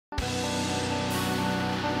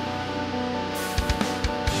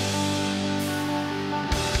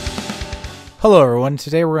Hello everyone,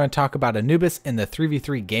 today we're going to talk about Anubis in the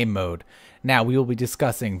 3v3 game mode. Now we will be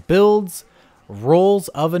discussing builds, roles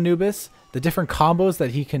of Anubis, the different combos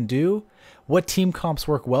that he can do, what team comps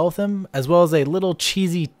work well with him, as well as a little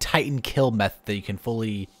cheesy Titan kill method that you can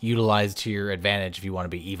fully utilize to your advantage if you want to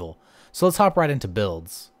be evil. So let's hop right into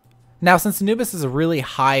builds. Now since Anubis is a really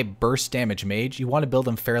high burst damage mage, you want to build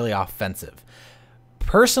him fairly offensive.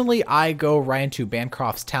 Personally, I go right into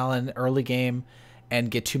Bancroft's Talon early game and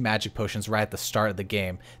get 2 magic potions right at the start of the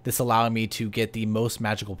game, this allowing me to get the most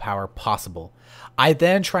magical power possible. I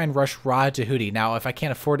then try and rush Ra Tahuti. Now if I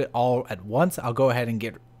can't afford it all at once, I'll go ahead and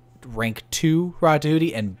get rank 2 Ra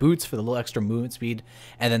Tahuti and boots for the little extra movement speed,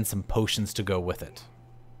 and then some potions to go with it.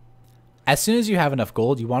 As soon as you have enough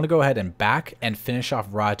gold, you want to go ahead and back and finish off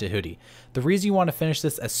Ra Tahuti. The reason you want to finish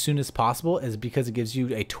this as soon as possible is because it gives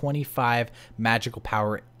you a 25 magical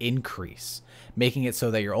power increase, making it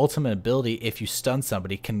so that your ultimate ability, if you stun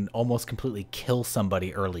somebody, can almost completely kill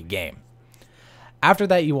somebody early game. After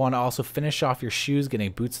that, you want to also finish off your shoes,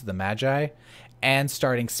 getting Boots of the Magi, and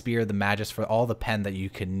starting Spear of the Magus for all the pen that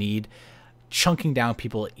you can need, chunking down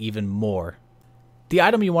people even more. The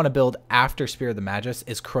item you want to build after Spear of the Magus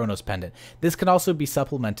is Chronos Pendant. This can also be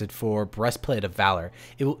supplemented for Breastplate of Valor.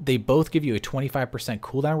 They both give you a 25%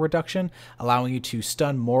 cooldown reduction, allowing you to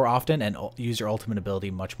stun more often and use your ultimate ability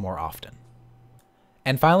much more often.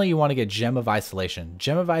 And finally, you want to get Gem of Isolation.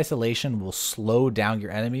 Gem of Isolation will slow down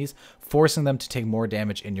your enemies, forcing them to take more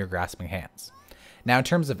damage in your grasping hands. Now, in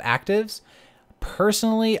terms of actives,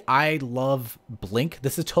 personally, I love Blink.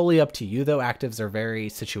 This is totally up to you, though. Actives are very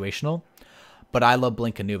situational. But I love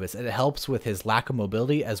Blink Anubis. It helps with his lack of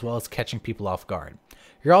mobility as well as catching people off guard.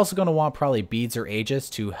 You're also going to want probably Beads or Aegis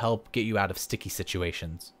to help get you out of sticky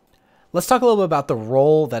situations. Let's talk a little bit about the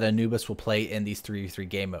role that Anubis will play in these 3v3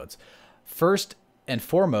 game modes. First and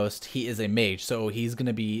foremost, he is a mage, so he's going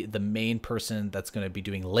to be the main person that's going to be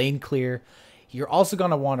doing lane clear. You're also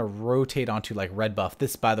going to want to rotate onto like red buff.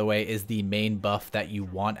 This, by the way, is the main buff that you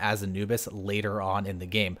want as Anubis later on in the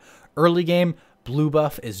game. Early game, blue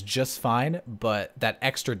buff is just fine, but that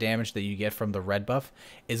extra damage that you get from the red buff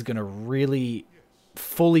is going to really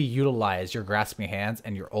fully utilize your grasping hands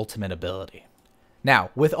and your ultimate ability. Now,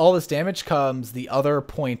 with all this damage comes the other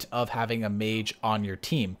point of having a mage on your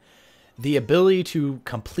team. The ability to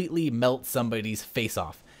completely melt somebody's face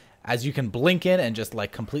off. As you can blink in and just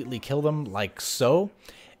like completely kill them like so,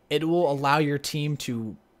 it will allow your team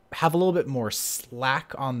to have a little bit more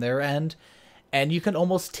slack on their end, and you can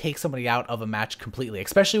almost take somebody out of a match completely,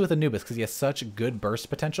 especially with Anubis because he has such good burst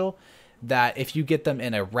potential that if you get them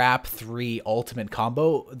in a Wrap 3 ultimate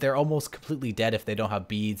combo, they're almost completely dead if they don't have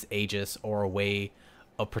Beads, Aegis, or a way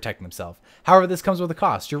of protecting themselves. However, this comes with a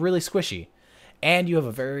cost. You're really squishy, and you have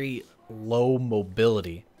a very low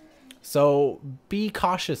mobility. So be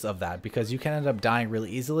cautious of that because you can end up dying really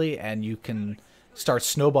easily and you can start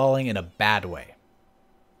snowballing in a bad way.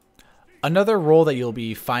 Another role that you'll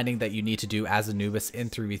be finding that you need to do as Anubis in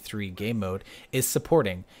 3v3 game mode is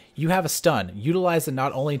supporting. You have a stun. Utilize it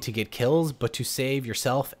not only to get kills, but to save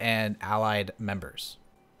yourself and allied members.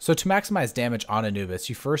 So to maximize damage on Anubis,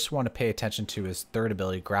 you first want to pay attention to his third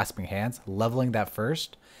ability, Grasping Hands, leveling that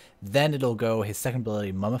first. Then it'll go his second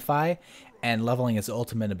ability, Mummify, and leveling his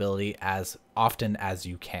ultimate ability as often as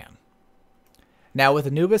you can. Now with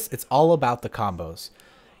Anubis, it's all about the combos.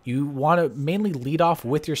 You want to mainly lead off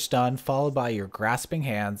with your stun, followed by your Grasping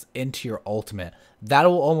Hands into your ultimate. That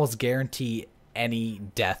will almost guarantee any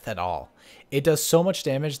death at all. It does so much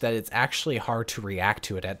damage that it's actually hard to react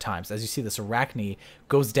to it at times. As you see, this Arachne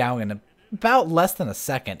goes down in about less than a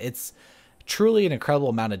second. It's truly an incredible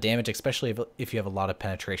amount of damage, especially if you have a lot of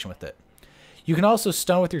penetration with it. You can also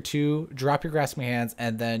stun with your 2, drop your Grasping Hands,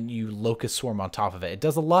 and then you Locust Swarm on top of it. It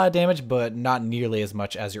does a lot of damage, but not nearly as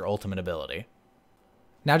much as your ultimate ability.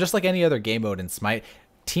 Now, just like any other game mode in Smite,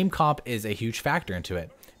 team comp is a huge factor into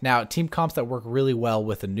it. Now, team comps that work really well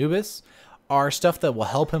with Anubis are stuff that will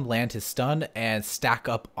help him land his stun and stack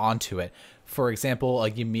up onto it. For example, a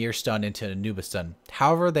Ymir stun into an Anubis stun.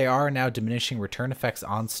 However, they are now diminishing return effects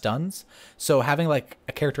on stuns, so having like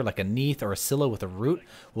a character like a Neith or a Scylla with a root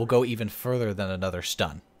will go even further than another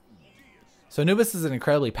stun. So Anubis is an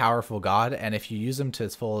incredibly powerful god, and if you use him to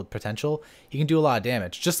his full potential, he can do a lot of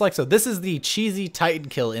damage. Just like so, this is the cheesy Titan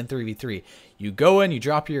kill in 3v3. You go in, you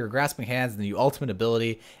drop your Grasping Hands, and then you ultimate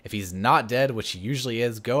ability. If he's not dead, which he usually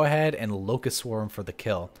is, go ahead and Locust Swarm for the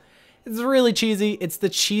kill. It's really cheesy. It's the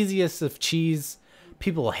cheesiest of cheese.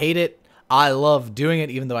 People hate it. I love doing it,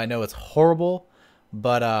 even though I know it's horrible.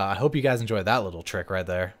 But I hope you guys enjoyed that little trick right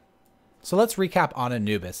there. So let's recap on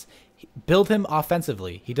Anubis. Build him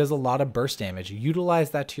offensively. He does a lot of burst damage. Utilize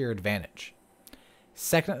that to your advantage.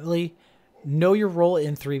 Secondly, know your role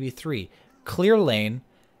in 3v3. Clear lane,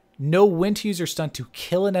 know when to use your stun to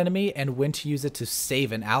kill an enemy and when to use it to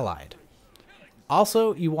save an allied.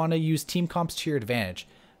 Also, you want to use team comps to your advantage.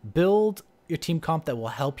 Build your team comp that will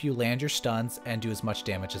help you land your stuns and do as much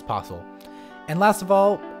damage as possible. And last of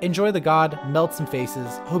all, enjoy the god, melt some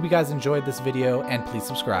faces. Hope you guys enjoyed this video, and please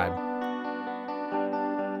subscribe.